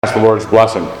Ask the Lord's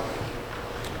blessing.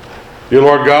 Dear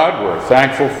Lord God, we're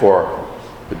thankful for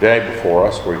the day before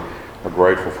us. We are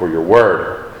grateful for your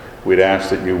word. We'd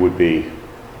ask that you would be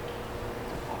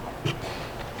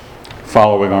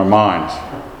following our minds,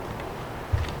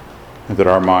 and that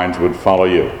our minds would follow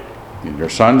you. In your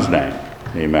Son's name,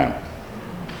 amen.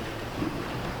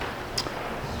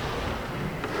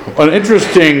 An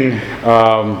interesting,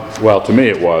 well, to me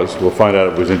it was, we'll find out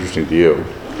if it was interesting to you,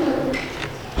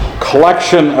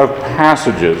 collection of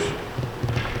passages.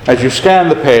 As you scan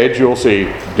the page, you'll see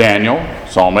Daniel,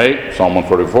 Psalm 8, Psalm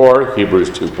 144, Hebrews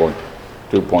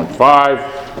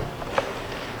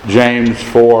 2.5, James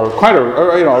 4, quite a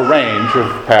range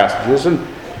of passages. And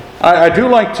I do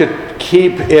like to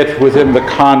keep it within the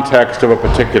context of a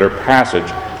particular passage,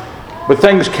 but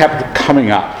things kept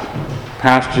coming up.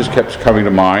 Passages kept coming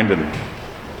to mind.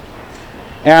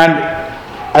 And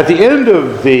at the end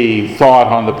of the thought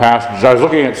on the passages, I was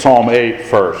looking at Psalm 8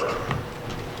 first.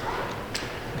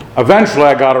 Eventually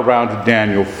I got around to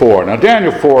Daniel 4. Now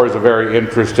Daniel 4 is a very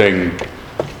interesting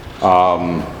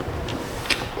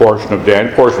portion of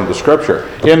the scripture,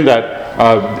 in that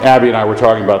Abby and I were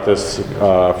talking about this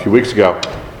a few weeks ago.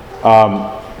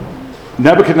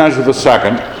 Nebuchadnezzar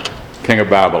II, king of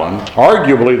Babylon,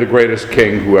 arguably the greatest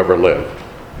king who ever lived,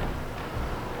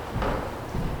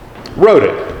 wrote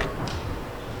it.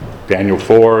 Daniel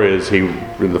 4 is he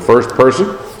in the first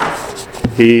person.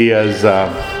 He is,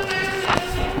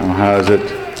 how is it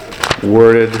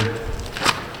worded?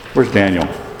 Where's Daniel?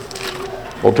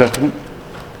 Old Testament?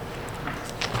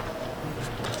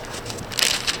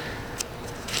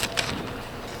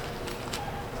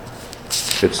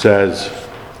 It says,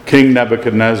 King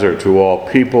Nebuchadnezzar, to all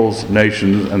peoples,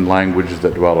 nations, and languages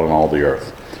that dwell on all the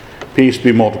earth. Peace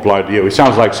be multiplied to you. He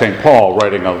sounds like St. Paul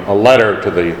writing a letter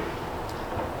to the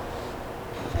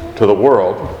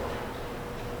world.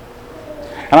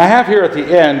 And I have here at the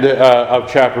end of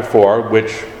chapter 4,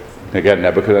 which, again,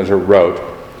 Nebuchadnezzar wrote,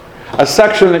 a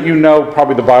section that you know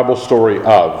probably the Bible story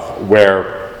of,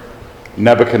 where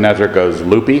Nebuchadnezzar goes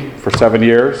loopy for 7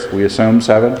 years, we assume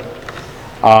 7,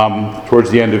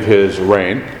 towards the end of his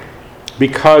reign,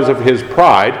 because of his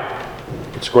pride.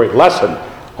 It's a great lesson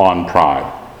on pride.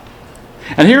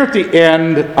 And here at the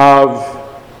end of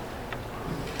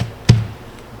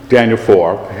Daniel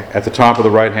 4, at the top of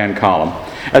the right-hand column,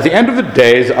 at the end of the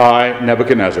days I,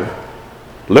 Nebuchadnezzar,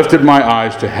 lifted my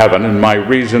eyes to heaven, and my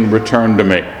reason returned to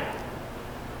me.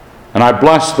 And I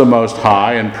blessed the Most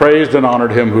High, and praised and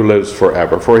honored him who lives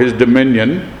forever. For his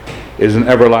dominion is an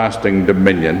everlasting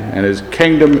dominion, and his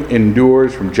kingdom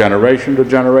endures from generation to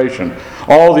generation.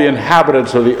 All the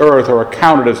inhabitants of the earth are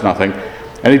accounted as nothing,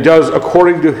 and he does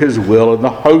according to his will in the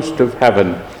host of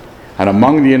heaven and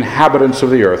among the inhabitants of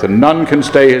the earth, and none can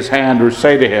stay his hand or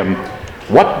say to him,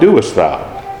 what doest thou?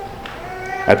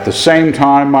 At the same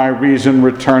time my reason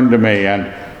returned to me,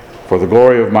 and for the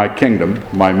glory of my kingdom,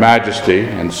 my majesty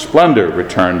and splendor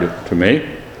returned to me.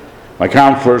 My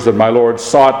counselors and my Lord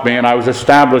sought me, and I was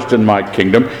established in my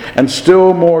kingdom, and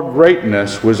still more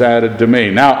greatness was added to me.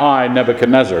 Now I,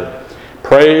 Nebuchadnezzar,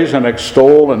 praise and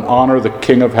extol and honor the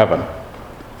King of heaven,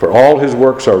 for all his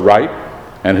works are right,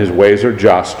 and his ways are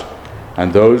just,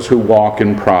 and those who walk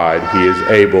in pride he is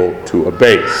able to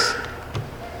abase.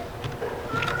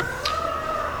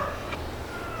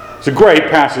 It's a great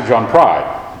passage on pride.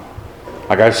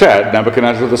 Like I said,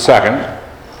 Nebuchadnezzar II,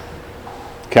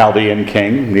 Chaldean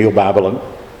king, Neo-Babylon,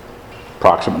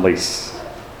 approximately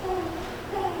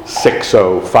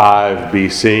 605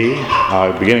 BC,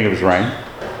 beginning of his reign,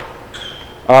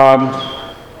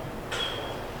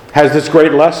 has this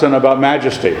great lesson about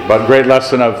majesty, but a great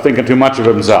lesson of thinking too much of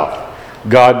himself.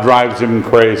 God drives him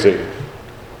crazy.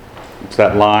 It's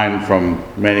that line from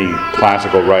many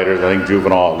classical writers. I think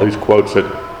Juvenal at least quotes it.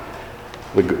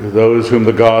 Those whom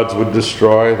the gods would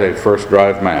destroy, they first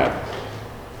drive mad.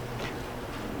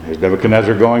 Here's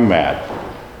Nebuchadnezzar going mad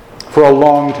for a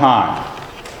long time.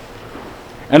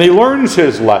 And he learns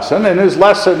his lesson, and his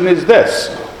lesson is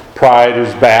this. Pride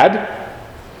is bad,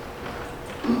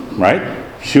 right?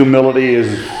 Humility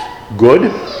is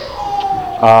good.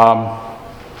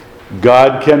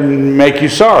 God can make you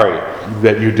sorry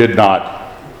that you did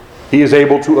not. He is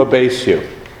able to abase you.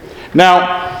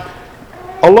 Now,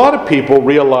 a lot of people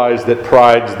realize that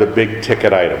pride's the big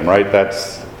ticket item, right?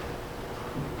 That's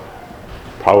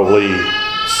probably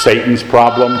Satan's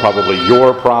problem, probably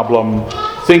your problem,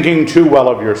 thinking too well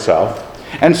of yourself.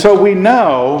 And so we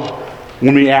know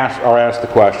when we are asked the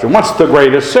question, what's the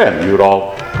greatest sin?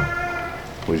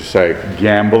 Would you say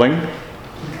gambling?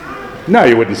 No,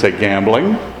 you wouldn't say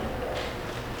gambling.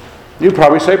 You'd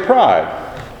probably say pride.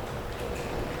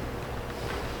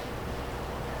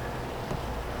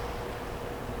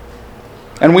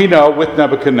 And we know with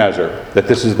Nebuchadnezzar that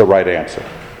this is the right answer.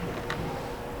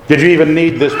 Did you even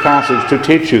need this passage to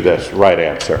teach you this right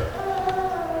answer?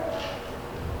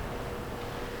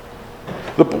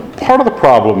 Part of the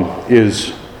problem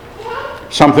is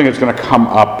something that's going to come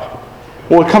up.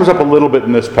 Well, it comes up a little bit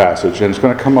in this passage, and it's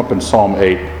going to come up in Psalm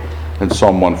 8 and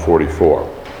Psalm 144.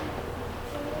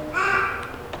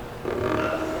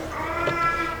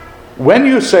 When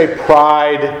you say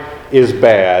pride is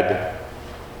bad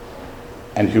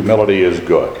and humility is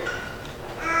good,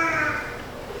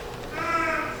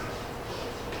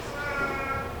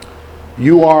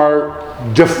 you are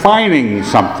defining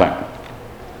something.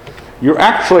 You're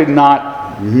actually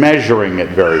not measuring it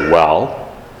very well.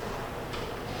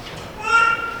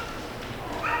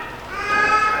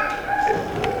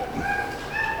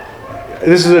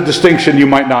 This is a distinction you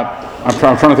might not... I'm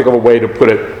trying to think of a way to put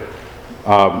it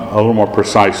a little more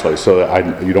precisely so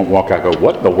that you don't walk out and go,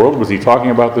 what in the world was he talking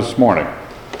about this morning?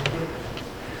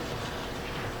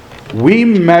 We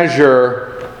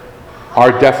measure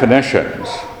our definitions,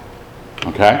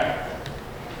 okay?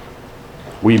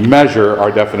 We measure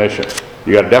our definitions.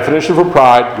 You got a definition for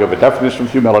pride, you have a definition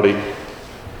for humility.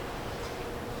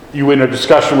 You in a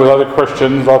discussion with other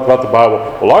Christians about the Bible,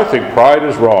 well, I think pride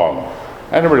is wrong.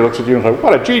 And everybody looks at you and says,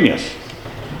 what a genius.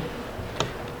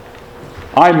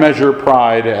 I measure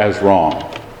pride as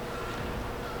wrong.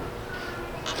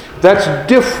 That's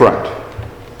different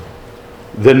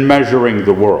than measuring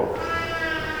the world.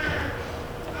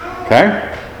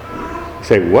 Okay? You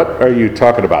say, what are you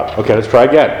talking about? Okay, let's try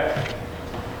again.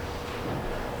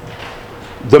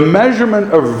 The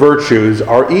measurement of virtues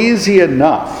are easy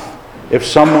enough if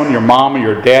someone, your mom or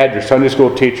your dad, your Sunday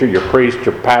school teacher, your priest,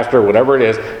 your pastor, whatever it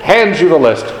is, hands you the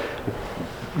list,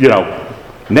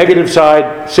 negative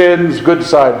side, sins, good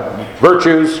side,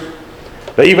 virtues.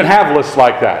 They even have lists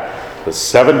like that. The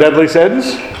 7 deadly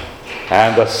sins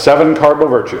and the 7 cardinal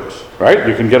virtues, right?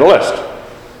 You can get a list.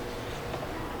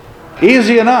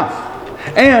 Easy enough.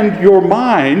 And your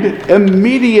mind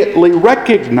immediately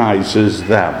recognizes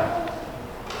them.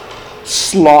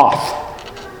 Sloth.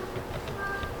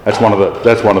 That's one of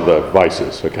the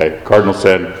vices, okay? Cardinal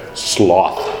sin,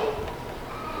 sloth.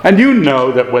 And you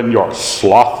know that when you're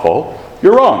slothful,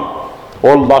 you're wrong.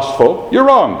 Or lustful, you're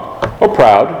wrong. Or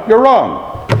proud, you're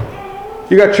wrong.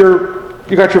 You got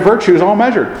your virtues all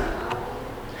measured.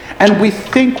 And we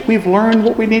think we've learned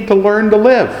what we need to learn to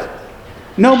live.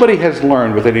 Nobody has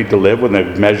learned what they need to live when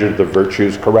they've measured the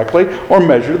virtues correctly or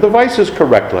measured the vices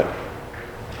correctly.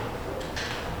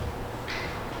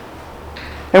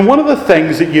 And one of the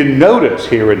things that you notice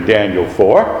here in Daniel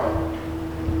 4,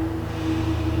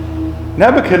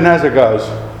 Nebuchadnezzar goes,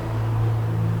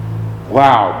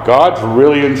 wow, God's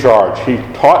really in charge. He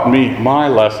taught me my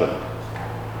lesson.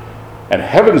 And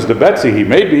heavens to Betsy, he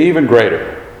made me even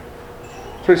greater.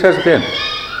 That's what he says at the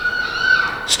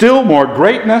end. Still more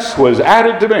greatness was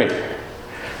added to me.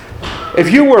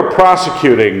 If you were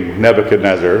prosecuting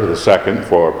Nebuchadnezzar II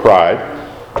for pride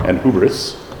and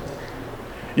hubris,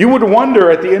 you would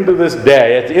wonder at the end of this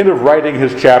day, at the end of writing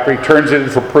his chapter, he turns it in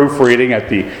for proofreading at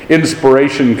the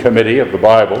Inspiration Committee of the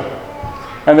Bible,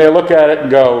 and they look at it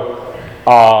and go,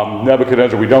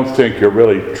 Nebuchadnezzar, we don't think you're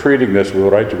really treating this with the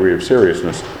right degree of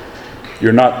seriousness.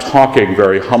 You're not talking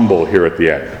very humble here at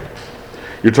the end.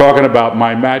 You're talking about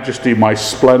my majesty, my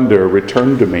splendor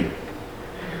returned to me.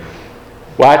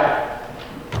 What?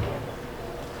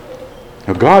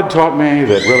 Now God taught me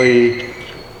that really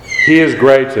He is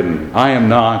great and I am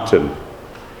not, and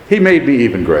He made me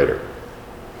even greater.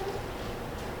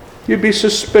 You'd be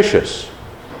suspicious.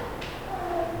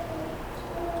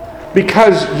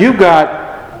 Because you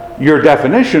got your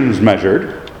definitions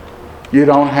measured, you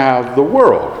don't have the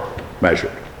world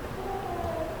measured.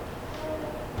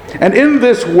 And in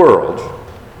this world,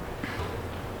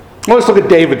 well, let's look at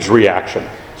David's reaction.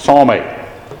 Psalm 8.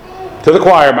 To the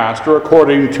choir master,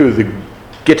 according to the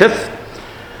Gittith,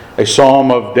 a psalm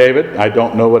of David. I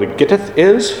don't know what a Gittith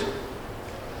is.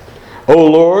 O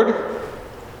Lord,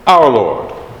 our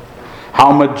Lord,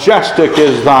 how majestic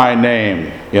is thy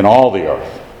name in all the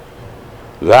earth.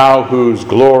 Thou whose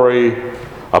glory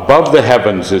above the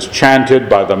heavens is chanted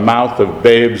by the mouth of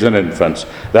babes and infants.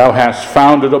 Thou hast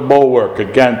founded a bulwark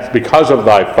because of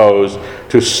thy foes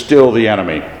to still the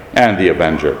enemy and the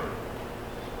avenger.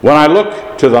 When I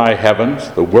look to thy heavens,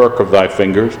 the work of thy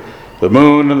fingers, the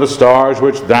moon and the stars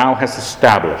which thou hast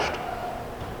established.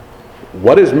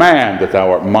 What is man that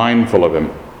thou art mindful of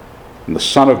him, and the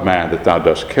Son of Man that thou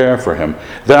dost care for him?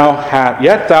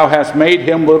 Yet thou hast made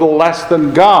him little less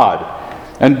than God,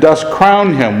 and dost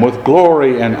crown him with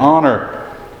glory and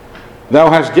honor. Thou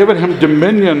hast given him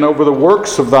dominion over the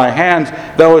works of thy hands.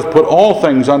 Thou hast put all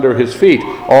things under his feet,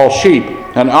 all sheep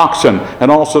and oxen,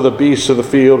 and also the beasts of the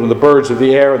field, and the birds of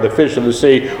the air, and the fish of the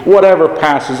sea, whatever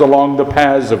passes along the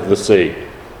paths of the sea.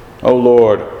 O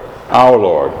Lord, our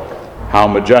Lord, how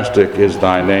majestic is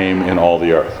thy name in all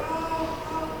the earth.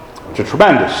 It's a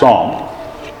tremendous psalm,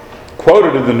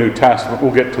 quoted in the New Testament.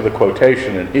 We'll get to the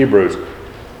quotation in Hebrews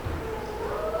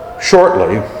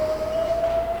shortly.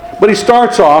 But he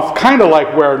starts off kind of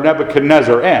like where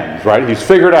Nebuchadnezzar ends, right? He's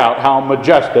figured out how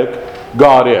majestic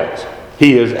God is.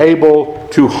 He is able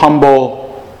to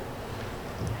humble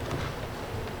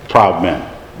proud men.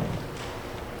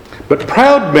 But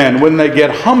proud men, when they get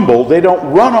humble, they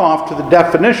don't run off to the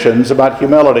definitions about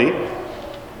humility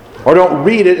or don't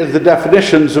read it as the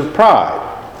definitions of pride.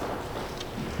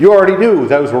 You already knew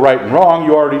those were right and wrong.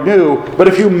 You already knew. But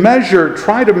if you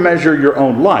try to measure your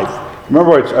own life.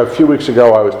 Remember a few weeks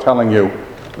ago I was telling you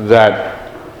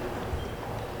that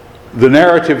the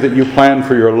narrative that you plan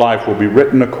for your life will be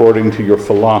written according to your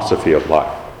philosophy of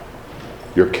life.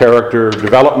 Your character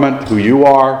development, who you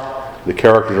are, the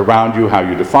characters around you, how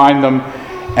you define them.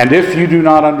 And if you do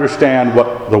not understand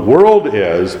what the world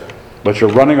is, but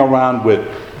you're running around with,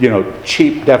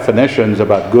 cheap definitions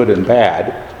about good and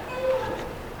bad,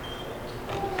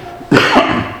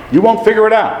 you won't figure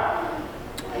it out.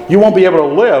 You won't be able to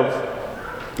live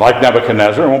like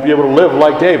Nebuchadnezzar, and won't be able to live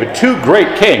like David. Two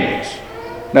great kings.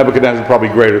 Nebuchadnezzar probably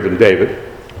greater than David.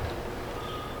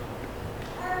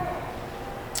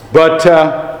 But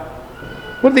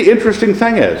what the interesting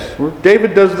thing is,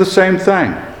 David does the same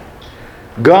thing.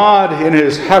 God in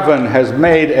his heaven has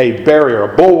made a barrier.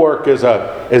 A bulwark is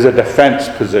a defense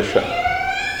position.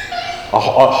 A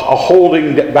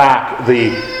holding back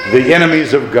the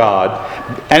enemies of God.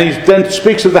 And he then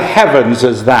speaks of the heavens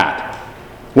as that.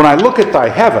 When I look at thy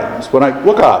heavens, when I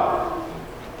look up,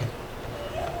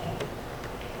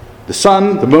 the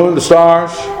sun, the moon, the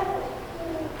stars,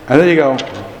 and then you go,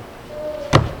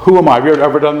 who am I? Have you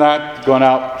ever done that? Going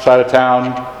outside of town,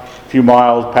 a few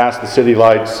miles past the city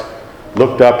lights,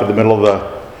 looked up in the middle of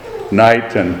the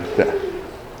night and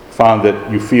found that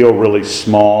you feel really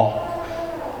small.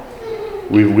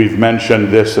 We've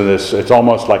mentioned this and this. It's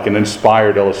almost like an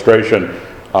inspired illustration.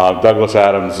 Douglas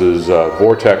Adams'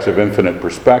 Vortex of Infinite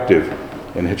Perspective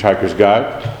in Hitchhiker's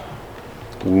Guide,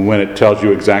 when it tells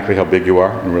you exactly how big you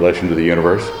are in relation to the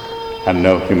universe, and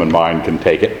no human mind can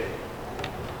take it.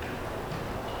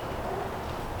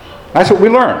 That's what we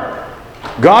learn.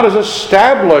 God has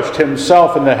established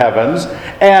himself in the heavens,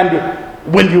 and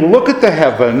when you look at the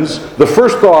heavens, the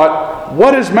first thought,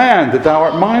 what is man that thou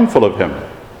art mindful of him?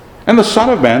 And the Son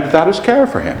of Man that thou dost care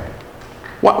for him?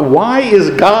 Why is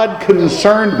God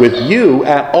concerned with you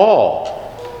at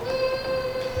all?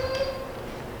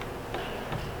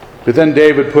 But then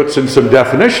David puts in some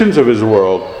definitions of his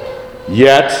world.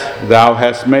 Yet thou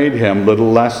hast made him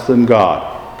little less than God.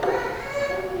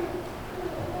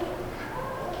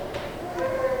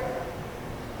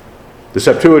 The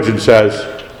Septuagint says,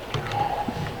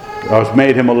 thou hast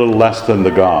made him a little less than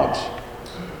the gods.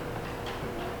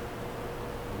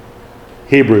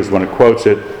 Hebrews, when it quotes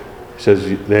it, says,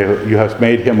 you have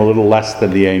made him a little less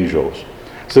than the angels.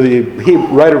 So the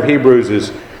writer of Hebrews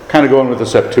is kind of going with the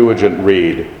Septuagint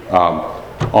read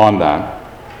on that.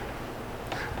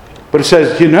 But it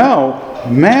says,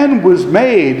 man was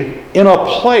made in a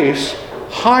place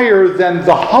higher than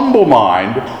the humble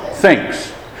mind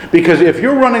thinks. Because if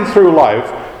you're running through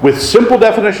life with simple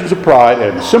definitions of pride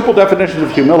and simple definitions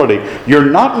of humility, you're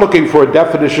not looking for a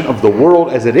definition of the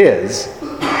world as it is.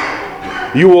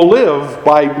 You will live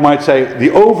by, you might say, the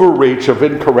overreach of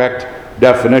incorrect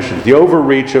definitions, the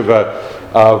overreach of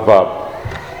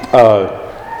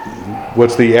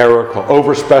what's the error called?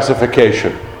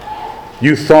 Overspecification.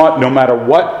 You thought no matter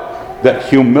what that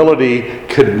humility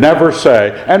could never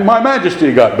say, and my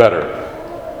majesty got better.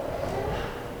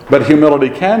 But humility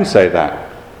can say that.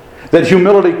 That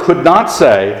humility could not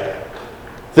say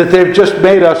that they've just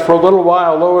made us for a little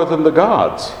while lower than the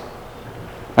gods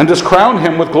and just crown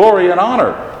him with glory and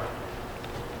honor.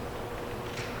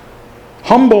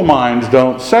 Humble minds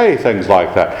don't say things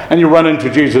like that. And you run into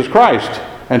Jesus Christ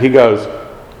and he goes,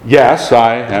 yes,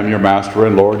 I am your master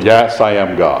and Lord. Yes, I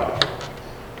am God.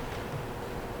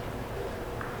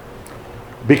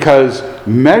 Because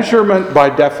measurement by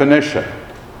definition,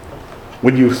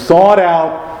 when you thought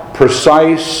out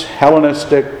precise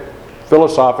Hellenistic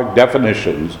philosophic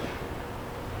definitions,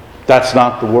 that's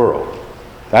not the world.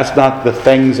 That's not the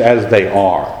things as they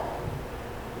are.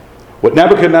 What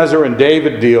Nebuchadnezzar and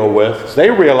David deal with is they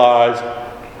realize,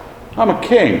 I'm a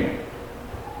king.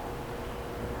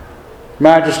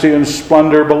 Majesty and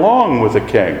splendor belong with a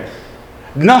king.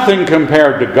 Nothing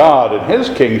compared to God and his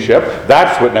kingship.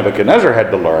 That's what Nebuchadnezzar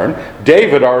had to learn.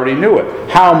 David already knew it.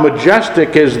 How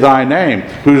majestic is thy name,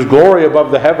 whose glory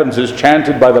above the heavens is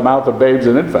chanted by the mouth of babes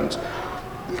and infants.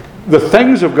 The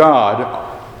things of God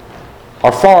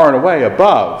are far and away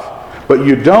above, but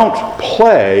you don't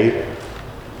play,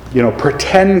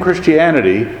 pretend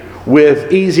Christianity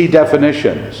with easy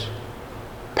definitions,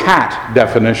 pat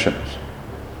definitions.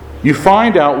 You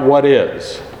find out what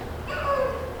is.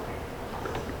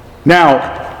 Now,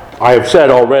 I have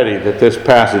said already that this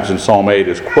passage in Psalm 8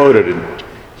 is quoted in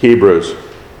Hebrews.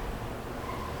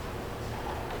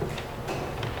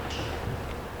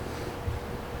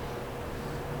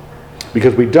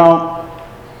 Because we don't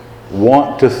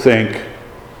want to think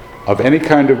of any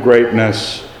kind of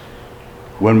greatness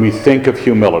when we think of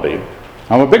humility.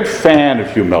 I'm a big fan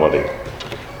of humility.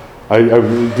 We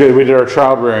did our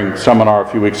child rearing seminar a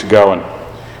few weeks ago, and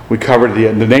we covered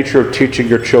the nature of teaching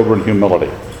your children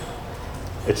humility.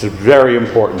 It's very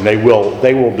important. They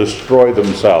will destroy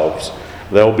themselves.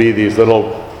 There'll be these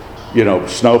little,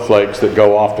 snowflakes that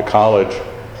go off to college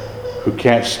who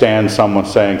can't stand someone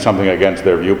saying something against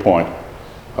their viewpoint.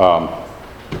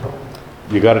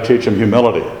 You got to teach them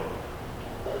humility.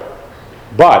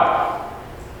 But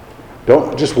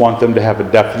don't just want them to have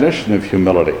a definition of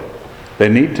humility. They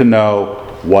need to know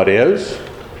what is,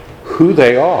 who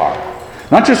they are.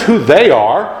 Not just who they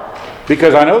are,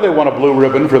 because I know they want a blue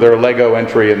ribbon for their Lego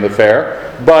entry in the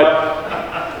fair,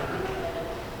 but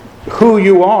who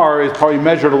you are is probably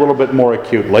measured a little bit more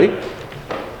acutely.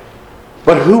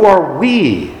 But who are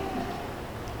we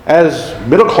as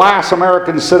middle-class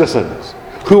American citizens?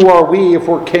 Who are we if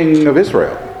we're king of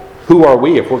Israel? Who are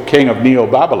we if we're king of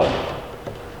Neo-Babylon?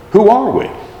 Who are we?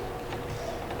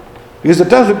 Because it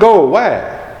doesn't go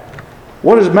away.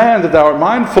 What is man that thou art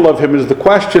mindful of him is the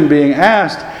question being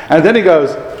asked. And then he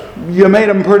goes, you made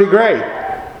him pretty great.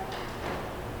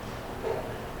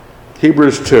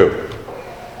 Hebrews 2.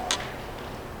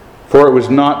 For it was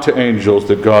not to angels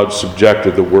that God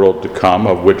subjected the world to come,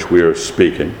 of which we are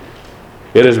speaking.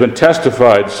 It has been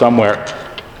testified somewhere.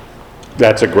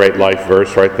 That's a great life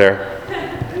verse right there.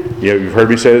 You've heard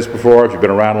me say this before, if you've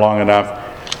been around long enough.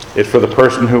 It's for the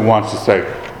person who wants to say,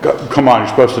 come on, you're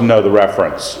supposed to know the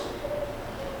reference.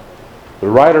 The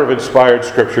writer of inspired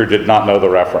scripture did not know the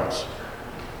reference.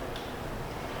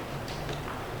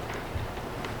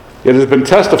 It has been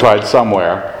testified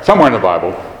somewhere in the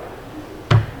Bible.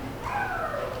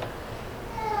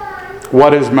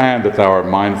 What is man that thou art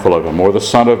mindful of him, or the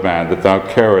son of man that thou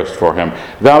carest for him?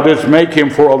 Thou didst make him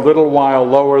for a little while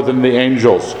lower than the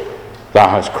angels. Thou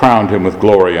hast crowned him with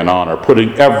glory and honor,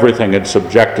 putting everything in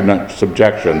subjection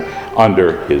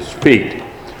under his feet.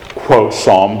 Quote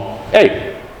Psalm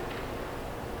 8.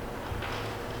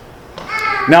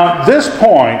 Now, at this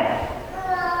point,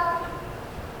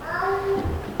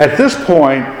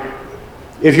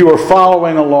 if you were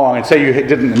following along, and say you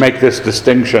didn't make this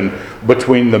distinction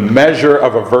between the measure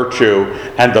of a virtue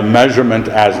and the measurement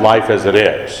as life as it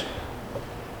is,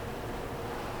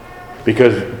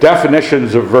 because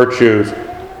definitions of virtues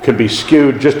can be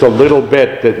skewed just a little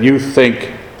bit, that you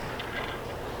think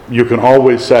you can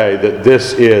always say that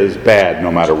this is bad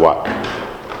no matter what.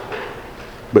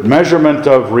 But measurement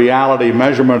of reality,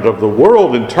 measurement of the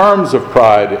world in terms of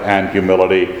pride and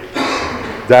humility,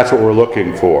 that's what we're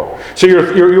looking for. So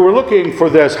you were looking for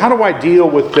this. How do I deal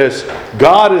with this?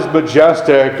 God is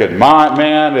majestic and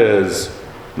man is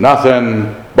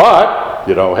nothing. But,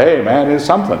 hey, man is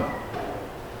something.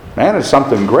 Man is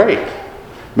something great.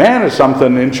 Man is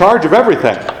something in charge of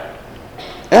everything.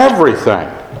 Everything.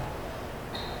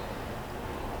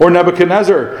 Or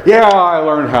Nebuchadnezzar. Yeah, I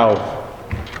learned how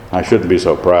I shouldn't be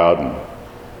so proud.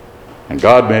 And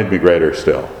God made me greater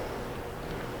still.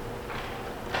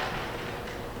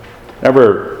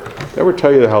 Ever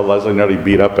tell you how Leslie Nutty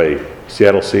beat up a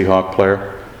Seattle Seahawks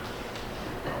player?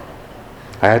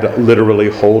 I had to literally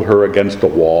hold her against a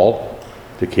wall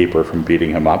to keep her from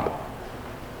beating him up.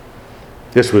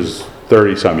 This was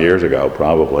 30-some years ago,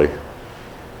 probably.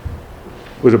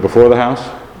 Was it before the house?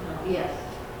 Yes.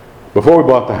 Before we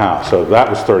bought the house, so that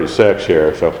was 36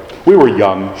 here. So we were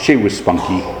young. She was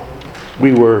spunky.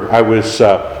 I was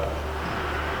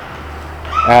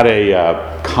at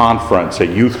a conference, a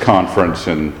youth conference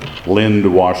in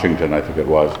Lind, Washington, I think it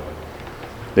was.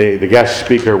 The guest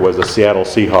speaker was a Seattle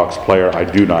Seahawks player. I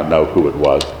do not know who it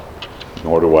was,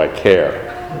 nor do I care.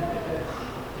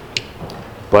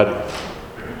 But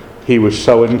he was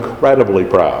so incredibly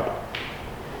proud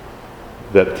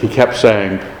that he kept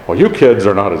saying, well, you kids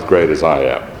are not as great as I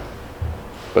am,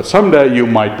 but someday you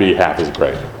might be half as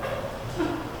great.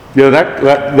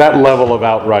 That level of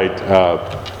outright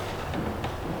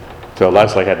So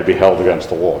Leslie had to be held against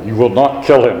the wall. You will not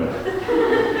kill him.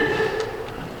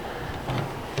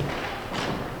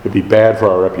 It'd be bad for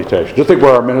our reputation. Just think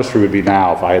where our ministry would be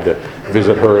now if I had to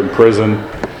visit her in prison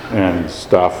and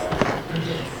stuff.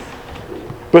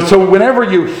 But so whenever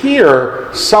you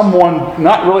hear someone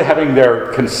not really having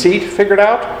their conceit figured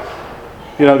out,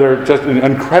 they're just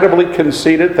incredibly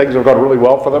conceited, things have gone really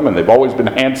well for them, and they've always been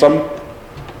handsome.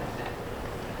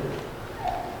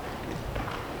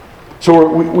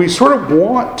 So we sort of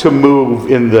want to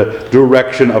move in the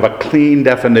direction of a clean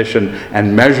definition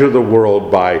and measure the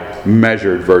world by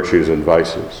measured virtues and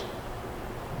vices.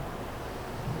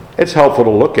 It's helpful to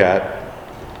look at,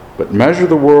 but measure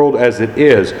the world as it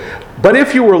is. But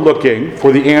if you were looking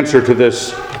for the answer to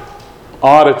this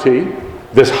oddity,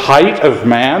 this height of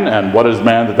man, and what is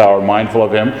man that thou art mindful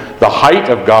of him, the height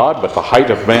of God, but the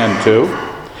height of man too,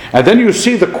 and then you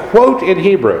see the quote in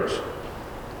Hebrews,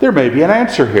 there may be an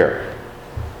answer here.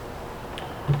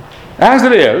 As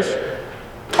it is,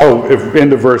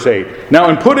 into verse 8. Now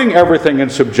in putting everything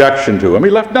in subjection to him, he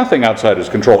left nothing outside his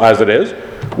control. As it is,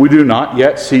 we do not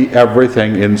yet see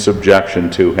everything in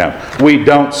subjection to him. We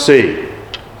don't see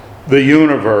the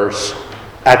universe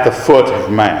at the foot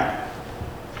of man.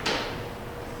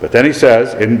 But then he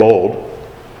says, in bold,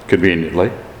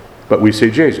 conveniently, but we see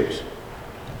Jesus,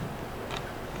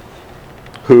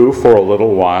 who for a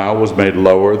little while was made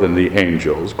lower than the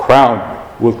angels, crowned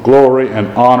with glory and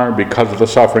honor because of the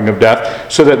suffering of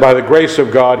death, so that by the grace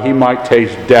of God he might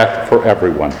taste death for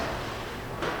everyone.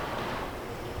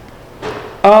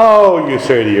 Oh, you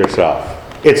say to yourself,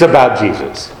 it's about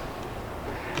Jesus.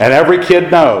 And every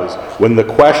kid knows when the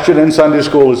question in Sunday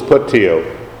school is put to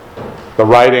you, the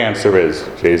right answer is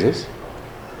Jesus.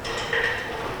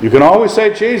 You can always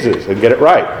say Jesus and get it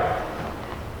right.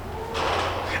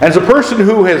 As a person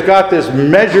who has got this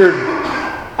measured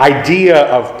idea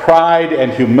of pride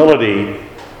and humility,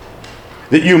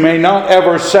 that you may not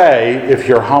ever say, if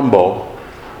you're humble,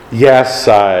 yes,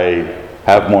 I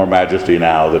have more majesty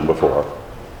now than before.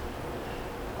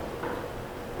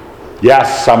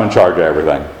 Yes, I'm in charge of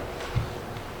everything.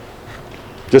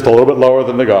 Just a little bit lower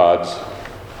than the gods.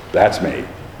 That's me.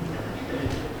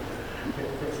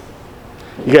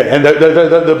 Yeah, and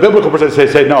the biblical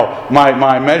perspective say, no,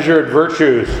 my measured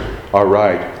virtues are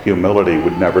right. Humility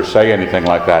would never say anything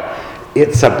like that.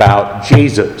 It's about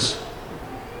Jesus.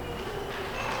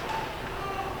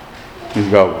 You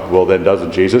go, well then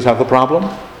doesn't Jesus have the problem?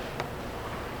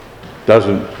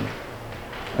 Doesn't.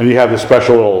 And you have this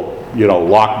special little,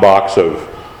 lockbox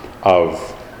of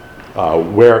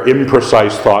where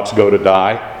imprecise thoughts go to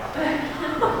die.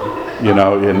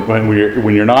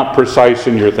 When you're not precise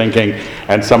in your thinking,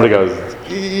 and somebody goes,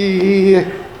 eee.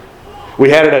 We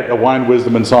had it at a Wine,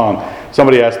 Wisdom, and Song.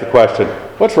 Somebody asked the question,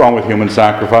 what's wrong with human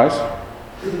sacrifice?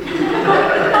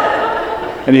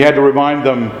 And you had to remind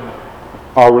them,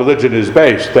 our religion is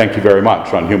based, thank you very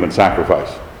much, on human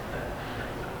sacrifice.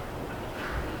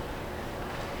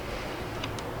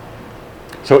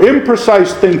 So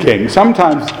imprecise thinking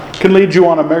sometimes can lead you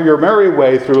on your merry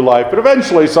way through life, but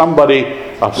eventually somebody,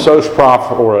 a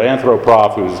socioprof or an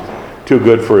anthroprof who's too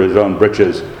good for his own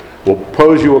britches, will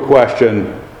pose you a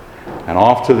question, and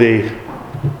off to the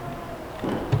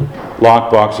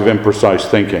lockbox of imprecise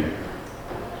thinking.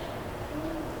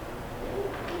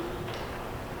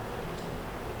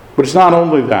 But it's not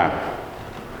only that,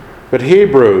 but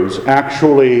Hebrews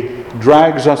actually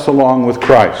drags us along with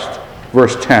Christ.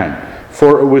 Verse 10,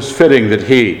 for it was fitting that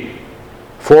he,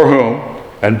 for whom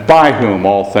and by whom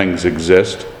all things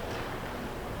exist,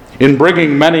 in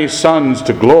bringing many sons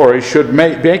to glory, should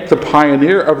make the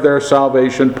pioneer of their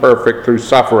salvation perfect through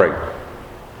suffering.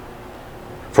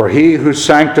 For he who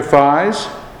sanctifies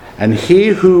and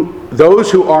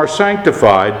those who are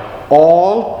sanctified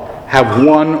all have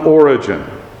one origin.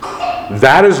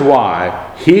 That is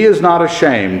why he is not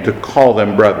ashamed to call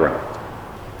them brethren,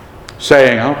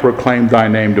 saying, I'll proclaim thy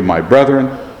name to my brethren.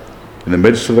 In the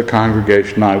midst of the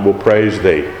congregation I will praise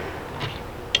thee.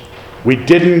 We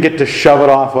didn't get to shove it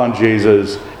off on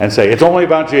Jesus and say, it's only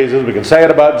about Jesus. We can say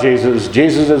it about Jesus.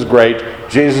 Jesus is great.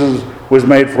 Jesus was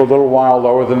made for a little while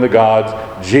lower than the gods.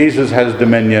 Jesus has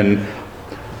dominion.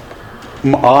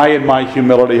 I, in my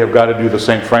humility, have got to do the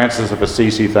St. Francis of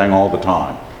Assisi thing all the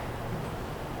time.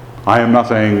 I am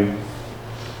nothing.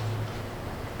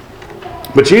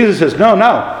 But Jesus says,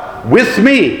 no. With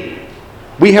me,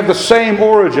 we have the same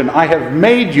origin. I have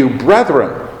made you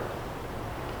brethren.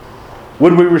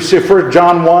 When we receive 1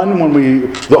 John 1,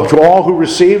 to all who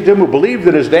received him, who believed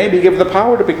in his name, he gave the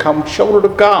power to become children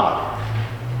of God.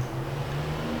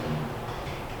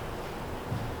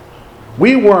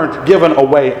 We weren't given a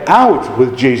way out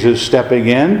with Jesus stepping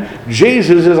in.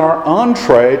 Jesus is our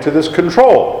entree to this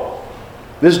control,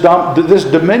 this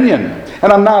dominion.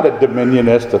 And I'm not a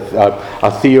dominionist,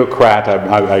 a theocrat.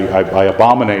 I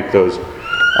abominate those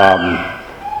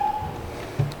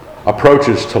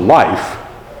approaches to life.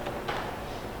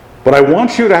 But I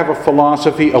want you to have a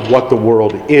philosophy of what the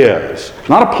world is.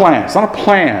 Not a plan. It's not a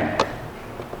plan.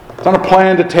 It's not a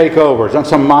plan to take over. It's not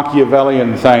some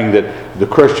Machiavellian thing that the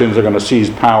Christians are going to seize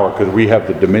power because we have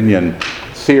the dominion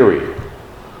theory.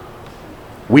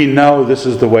 We know this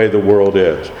is the way the world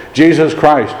is. Jesus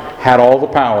Christ had all the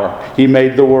power. He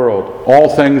made the world. All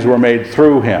things were made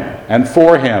through him and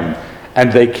for him,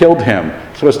 and they killed him.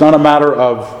 So it's not a matter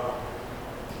of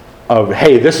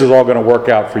hey, this is all going to work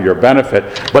out for your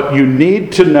benefit. But you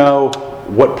need to know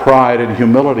what pride and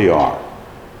humility are.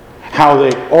 How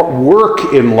they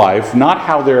work in life, not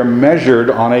how they're measured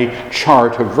on a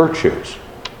chart of virtues.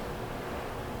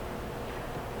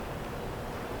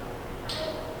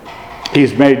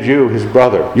 He's made you his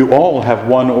brother. You all have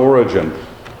one origin.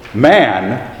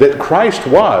 Man, that Christ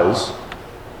was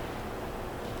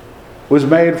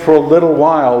made for a little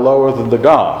while lower than the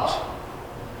gods.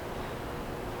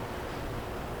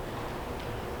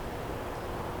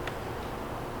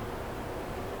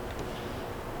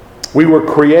 We were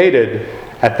created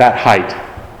at that height.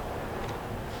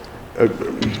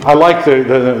 I like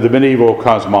the medieval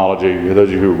cosmology. Those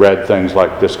of you who read things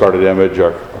like Discarded Image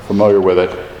are familiar with it.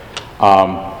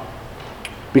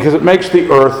 Because it makes the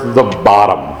earth the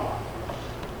bottom.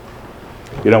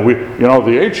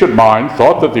 The ancient mind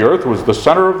thought that the earth was the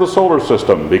center of the solar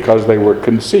system because they were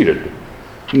conceited.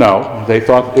 No, they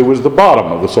thought it was the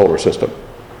bottom of the solar system.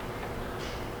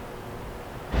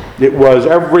 It was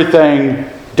everything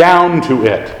down to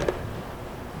it.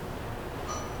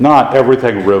 Not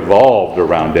everything revolved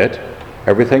around it,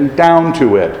 everything down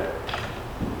to it.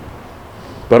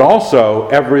 But also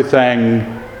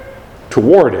everything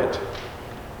toward it.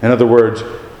 In other words,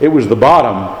 it was the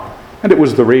bottom and it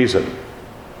was the reason.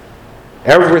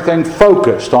 Everything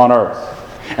focused on earth.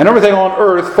 And everything on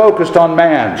earth focused on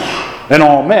man. And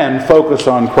all men focused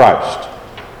on Christ.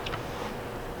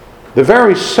 The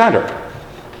very center.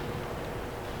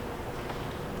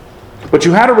 But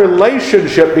you had a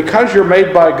relationship because you're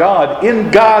made by God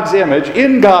in God's image,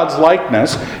 in God's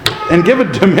likeness, and given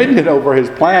dominion over his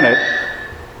planet.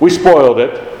 We spoiled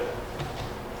it.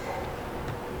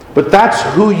 But that's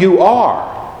who you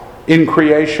are in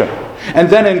creation. And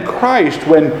then in Christ,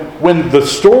 when the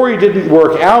story didn't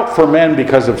work out for men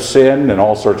because of sin and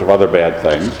all sorts of other bad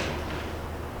things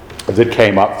that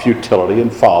came up, futility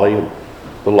and folly and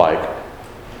the like,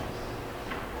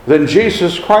 then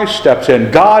Jesus Christ steps in.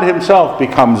 God himself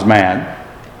becomes man,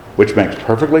 which makes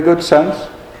perfectly good sense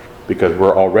because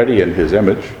we're already in his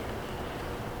image.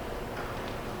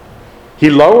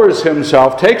 He lowers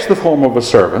himself, takes the form of a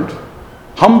servant,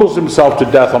 humbles himself to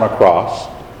death on a cross,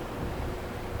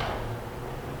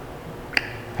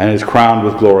 and is crowned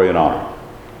with glory and honor.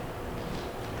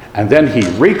 And then he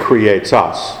recreates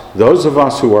us, those of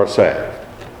us who are saved,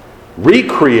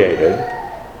 recreated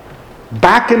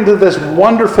back into this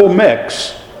wonderful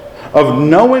mix of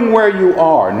knowing where you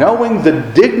are, knowing the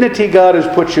dignity God has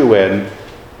put you in,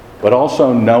 but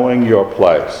also knowing your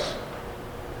place.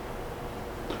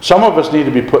 Some of us need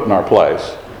to be put in our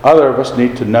place. Other of us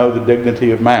need to know the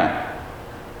dignity of man.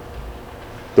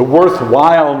 The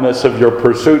worthwhileness of your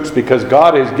pursuits, because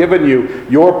God has given you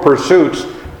your pursuits,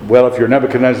 well, if you're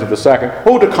Nebuchadnezzar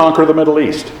II, to conquer the Middle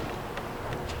East.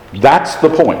 That's the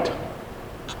point.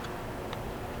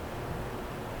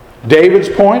 David's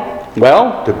point?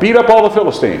 Well, to beat up all the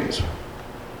Philistines.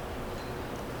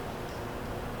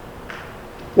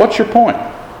 What's your point?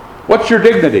 What's your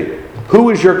dignity?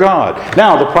 Who is your God?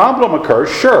 Now, the problem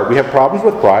occurs, sure, we have problems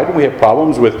with pride and we have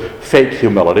problems with fake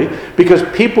humility because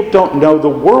people don't know the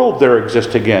world they're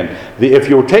existing in. If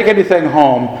you take anything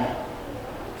home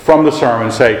from the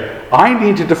sermon, say, I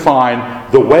need to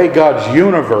define the way God's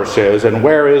universe is and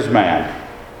where is man.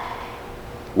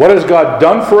 What has God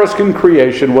done for us in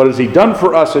creation? What has he done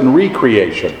for us in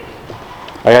recreation?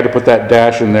 I had to put that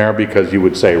dash in there because you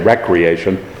would say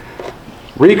recreation.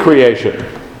 Recreation.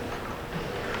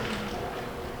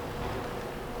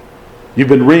 You've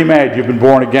been remade. You've been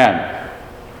born again.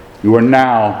 You are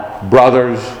now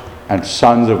brothers and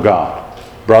sons of God.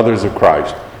 Brothers of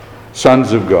Christ.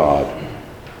 Sons of God.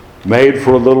 Made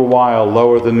for a little while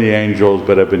lower than the angels,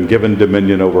 but have been given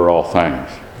dominion over all things.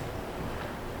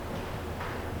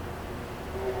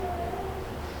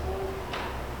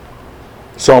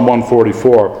 Psalm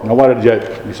 144. Now, what did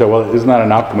you say? Well, isn't that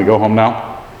enough? Can we go home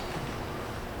now?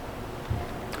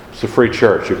 It's a free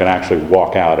church. You can actually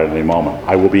walk out at any moment.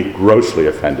 I will be grossly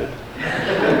offended.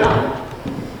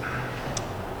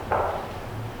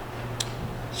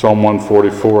 Psalm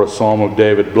 144, a psalm of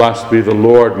David. Blessed be the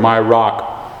Lord, my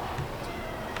rock.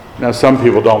 Now, some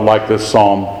people don't like this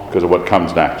psalm because of what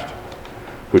comes next.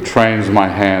 Who trains my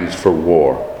hands for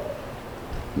war,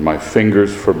 my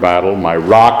fingers for battle, my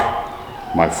rock,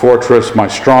 my fortress, my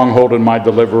stronghold and my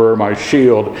deliverer, my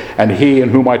shield, and he in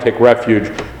whom I take refuge,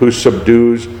 who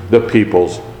subdues the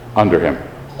peoples under him.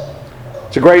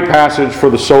 It's a great passage for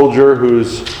the soldier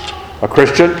who's a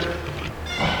Christian,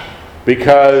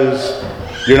 because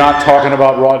you're not talking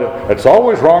about raw. It's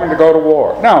always wrong to go to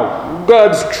war. No,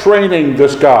 God's training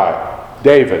this guy,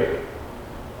 David,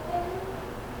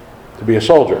 to be a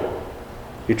soldier.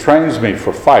 He trains me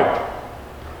for fight.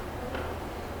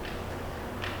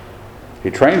 He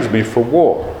trains me for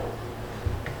war.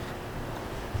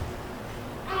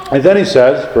 And then he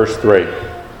says, verse 3,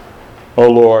 O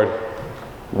Lord,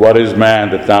 what is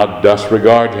man that thou dost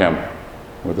regard him?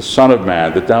 Or the Son of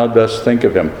Man that thou dost think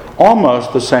of him?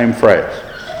 Almost the same phrase.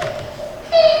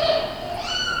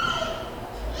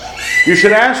 You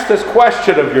should ask this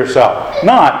question of yourself,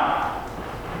 not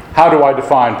how do I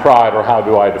define pride or how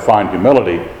do I define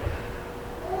humility?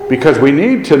 Because we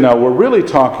need to know we're really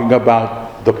talking about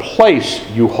the place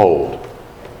you hold.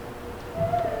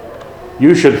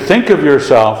 You should think of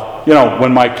yourself,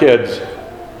 when my kids,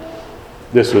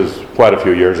 this was quite a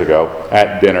few years ago,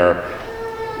 at dinner,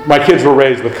 my kids were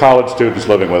raised with college students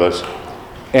living with us,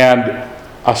 and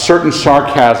a certain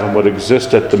sarcasm would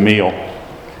exist at the meal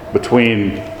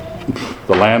between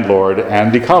the landlord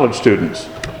and the college students.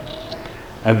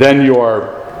 And then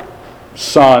your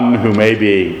son, who may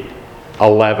be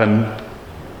 11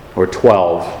 or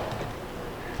 12,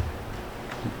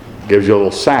 gives you a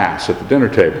little sass at the dinner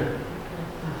table,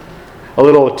 a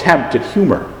little attempt at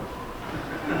humor.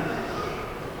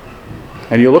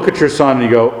 And you look at your son and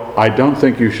you go, I don't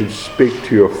think you should speak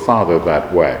to your father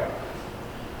that way.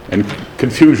 And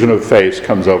confusion of face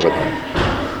comes over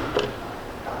them.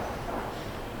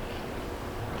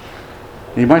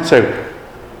 You might say,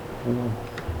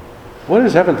 what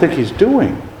does Evan think he's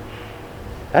doing?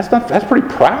 That's pretty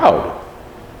proud.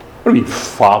 What do you mean,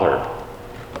 father?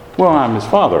 Well, I'm his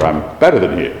father. I'm better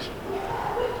than he is.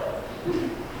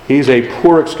 He's a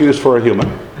poor excuse for a human.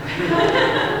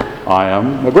 I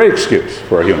am a great excuse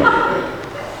for a human.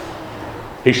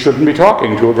 He shouldn't be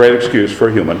talking to a great excuse for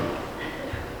a human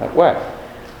that way.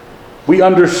 We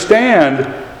understand,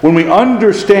 when we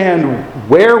understand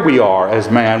where we are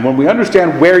as man, when we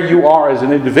understand where you are as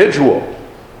an individual,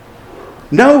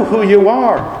 know who you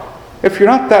are. If you're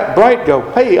not that bright, go,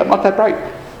 hey, I'm not that bright.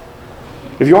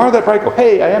 If you are that bright, go,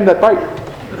 hey, I am that bright.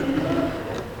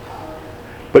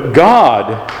 But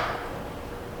God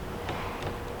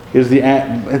is the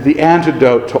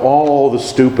antidote to all the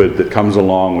stupid that comes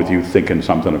along with you thinking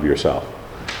something of yourself.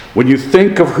 When you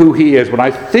think of who he is, when I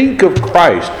think of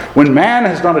Christ, when man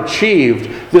has not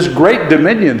achieved this great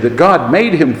dominion that God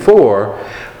made him for,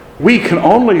 we can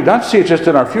only not see it just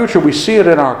in our future, we see it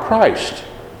in our Christ.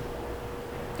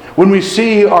 When we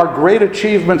see our great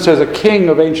achievements as a king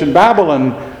of ancient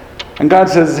Babylon, and God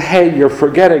says, hey, you're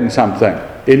forgetting something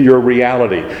in your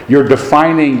reality. You're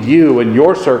defining you and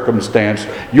your circumstance.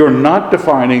 You're not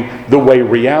defining the way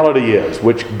reality is,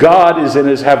 which God is in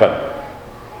his heaven.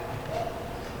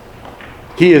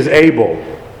 He is able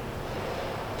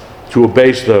to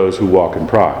abase those who walk in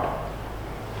pride.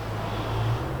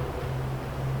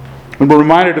 And we're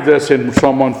reminded of this in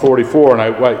Psalm 144,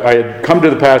 and I had come to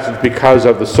the passage because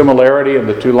of the similarity in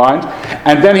the two lines,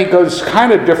 and then he goes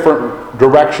kind of different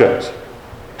directions.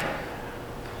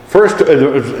 First,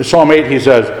 Psalm 8, he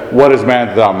says, what is man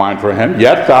that thou art mindful of him?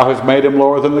 Yet thou hast made him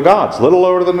lower than the gods. A little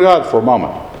lower than the gods for a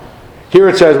moment. Here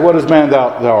it says, what is man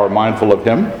that thou art mindful of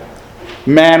him?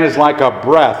 Man is like a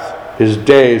breath. His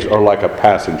days are like a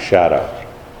passing shadow.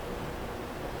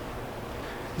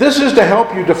 This is to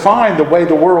help you define the way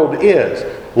the world is.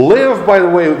 Live by the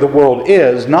way the world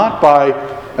is, not by,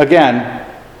 again,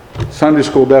 Sunday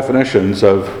school definitions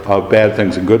of bad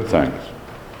things and good things.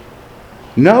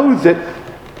 Know that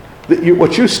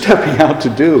what you're stepping out to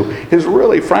do is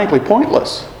really, frankly,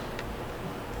 pointless.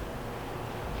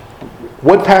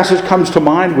 What passage comes to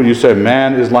mind when you say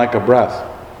man is like a breath?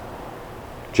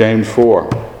 James 4.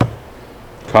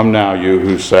 Come now, you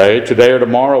who say, today or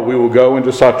tomorrow we will go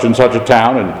into such and such a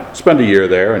town and spend a year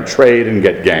there and trade and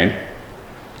get gain.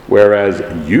 Whereas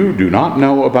you do not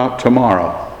know about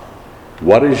tomorrow.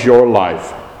 What is your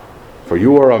life? For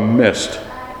you are a mist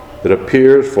that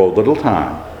appears for a little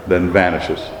time, then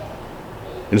vanishes.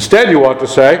 Instead, you ought to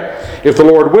say, if the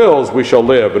Lord wills, we shall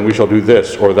live, and we shall do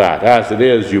this or that. As it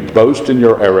is, you boast in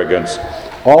your arrogance.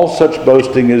 All such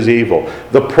boasting is evil.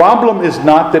 The problem is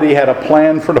not that he had a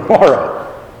plan for tomorrow.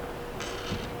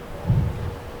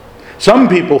 Some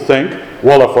people think,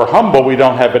 well, if we're humble, we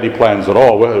don't have any plans at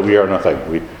all. Well, we are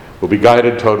nothing. We will be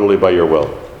guided totally by your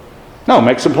will. No,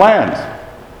 make some plans.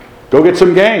 Go get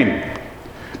some gain.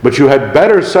 But you had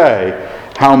better say,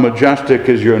 how majestic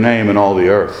is your name in all the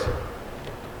earth.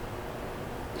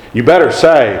 You better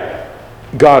say,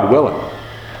 God willing,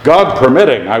 God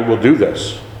permitting, I will do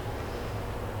this.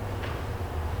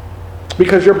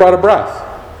 Because you're but a breath.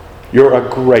 You're a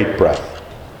great breath.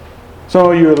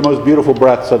 Some of you are the most beautiful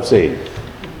breaths I've seen.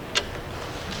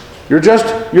 You're just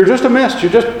a mist.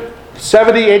 You're just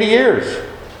 70, 80 years.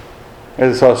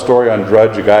 I saw a story on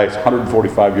Drudge. A guy is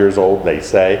 145 years old, they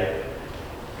say.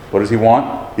 What does he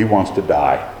want? He wants to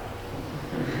die.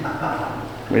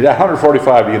 I mean, at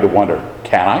 145, you get to wonder,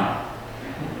 can I?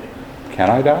 Can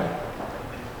I die?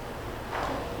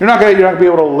 You're not going to be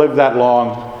able to live that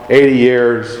long, 80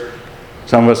 years.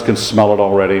 Some of us can smell it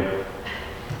already.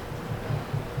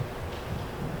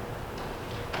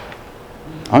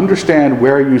 Understand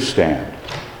where you stand.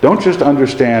 Don't just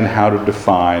understand how to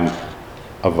define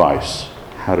a vice,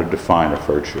 how to define a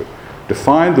virtue.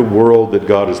 Define the world that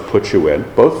God has put you in,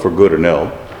 both for good and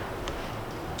ill.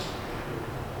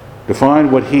 Define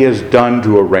what He has done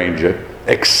to arrange it.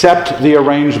 Accept the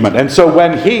arrangement. And so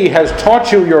when He has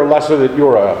taught you your lesson that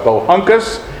you're a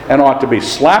bohunkus and ought to be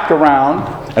slapped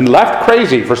around and left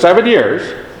crazy for 7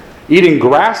 years, eating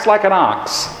grass like an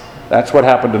ox, that's what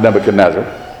happened to Nebuchadnezzar.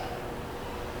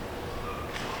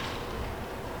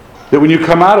 That when you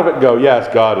come out of it, go,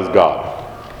 yes, God is God.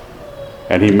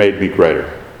 And He made me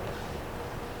greater.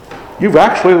 You've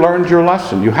actually learned your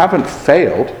lesson. You haven't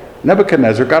failed.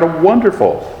 Nebuchadnezzar got a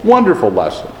wonderful, wonderful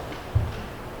lesson.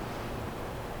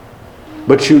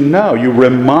 But you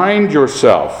remind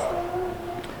yourself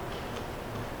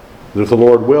that if the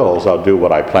Lord wills, I'll do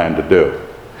what I plan to do.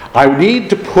 I need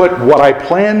to put what I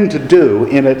plan to do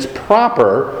in its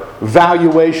proper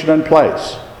valuation and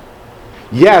place.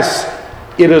 Yes,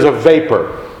 it is a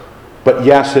vapor, but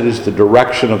yes, it is the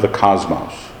direction of the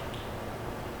cosmos.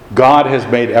 God has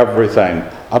made everything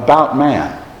about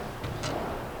man.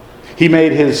 He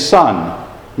made His Son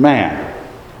man.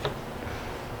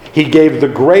 He gave the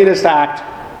greatest act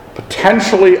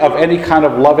potentially of any kind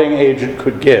of loving agent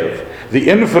could give, the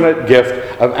infinite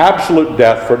gift of absolute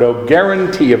death for no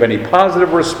guarantee of any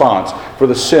positive response for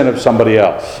the sin of somebody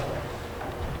else.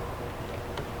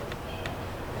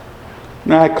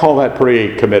 Now, I call that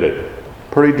pretty committed,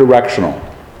 pretty directional.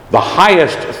 The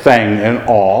highest thing in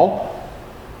all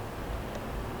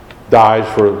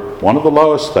dies for one of the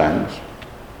lowest things.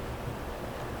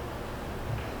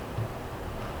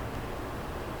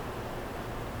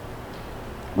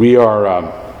 We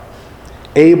are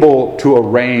able to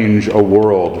arrange a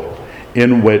world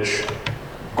in which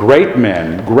great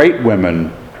men, great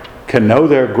women can know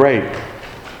they're great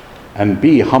and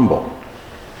be humble.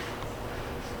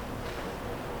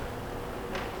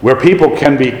 Where people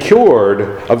can be cured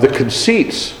of the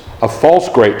conceits of false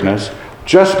greatness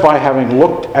just by having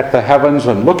looked at the heavens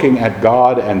and looking at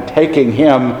God and taking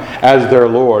Him as their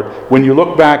Lord. When you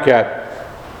look back at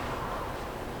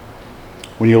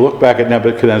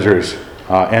Nebuchadnezzar's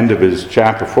end of his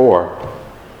chapter 4,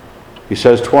 he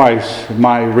says twice,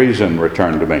 my reason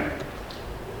returned to me.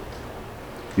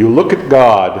 You look at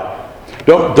God.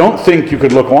 Don't think you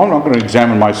could look on. I'm going to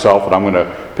examine myself and I'm going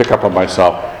to pick up on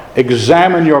myself.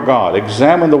 Examine your God.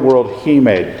 Examine the world He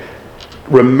made.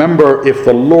 Remember, if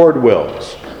the Lord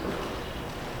wills.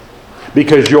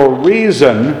 Because your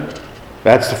reason,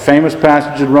 that's the famous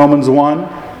passage in Romans 1,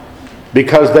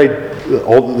 because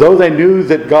although they knew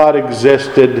that God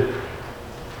existed,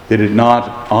 they did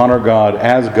not honor God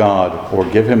as God or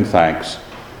give Him thanks.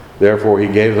 Therefore, He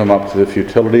gave them up to the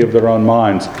futility of their own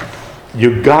minds.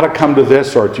 You've got to come to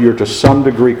this, or you're to some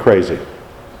degree crazy.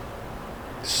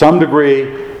 Some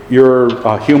degree, you're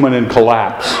a human in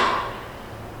collapse.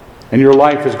 And your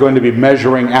life is going to be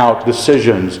measuring out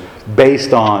decisions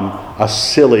based on a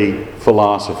silly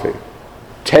philosophy.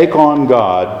 Take on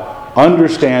God,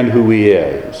 understand who He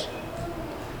is.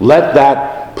 Let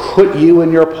that put you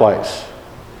in your place.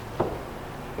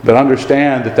 But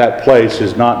understand that that place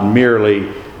is not merely,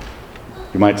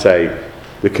 you might say,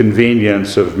 the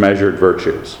convenience of measured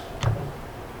virtues.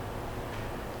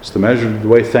 It's the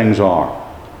way things are.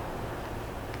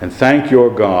 And thank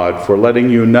your God for letting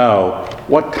you know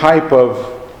what type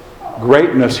of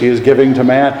greatness He is giving to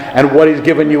man and what He's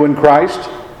given you in Christ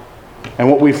and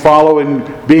what we follow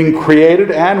in being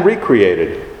created and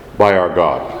recreated by our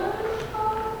God.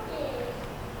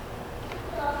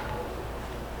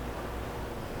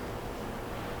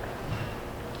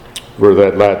 For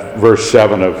that verse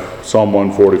 7 of Psalm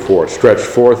 144, stretch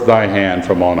forth thy hand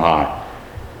from on high.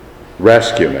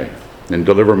 Rescue me and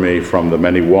deliver me from the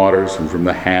many waters and from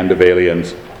the hand of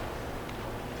aliens.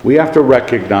 We have to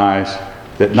recognize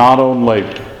that not only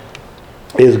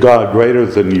is God greater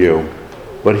than you,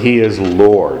 but he is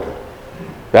Lord.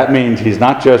 That means he's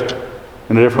not just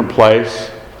in a different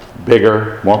place,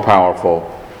 bigger, more powerful.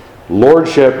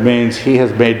 Lordship means he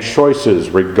has made choices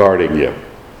regarding you.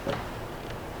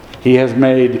 He has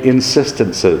made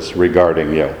insistences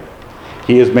regarding you.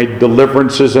 He has made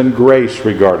deliverances and grace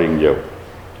regarding you.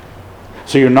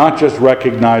 So you're not just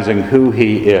recognizing who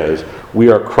he is. We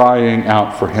are crying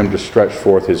out for him to stretch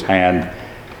forth his hand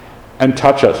and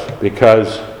touch us,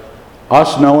 because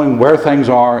us knowing where things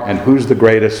are and who's the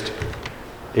greatest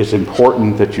is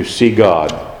important that you see God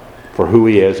for who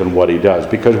he is and what he does.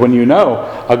 Because when you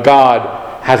know a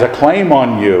God has a claim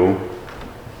on you,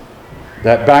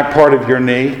 that back part of your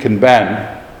knee can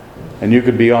bend and you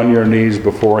could be on your knees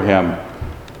before him,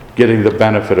 getting the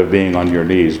benefit of being on your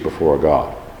knees before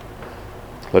God.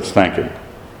 Let's thank him.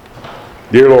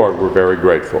 Dear Lord, we're very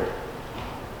grateful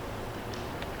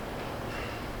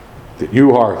that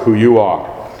you are who you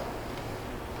are.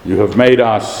 You have made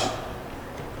us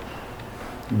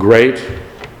great,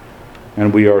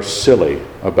 and we are silly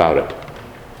about it.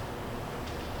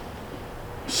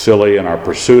 Silly in our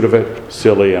pursuit of it,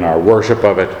 silly in our worship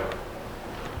of it.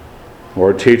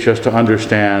 Lord, teach us to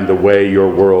understand the way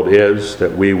your world is,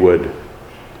 that we would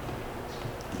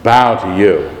bow to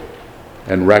you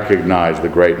and recognize the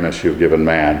greatness you've given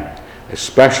man,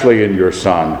 especially in your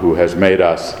Son, who has made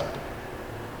us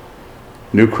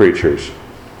new creatures.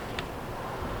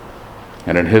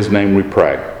 And in his name we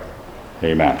pray.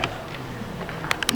 Amen.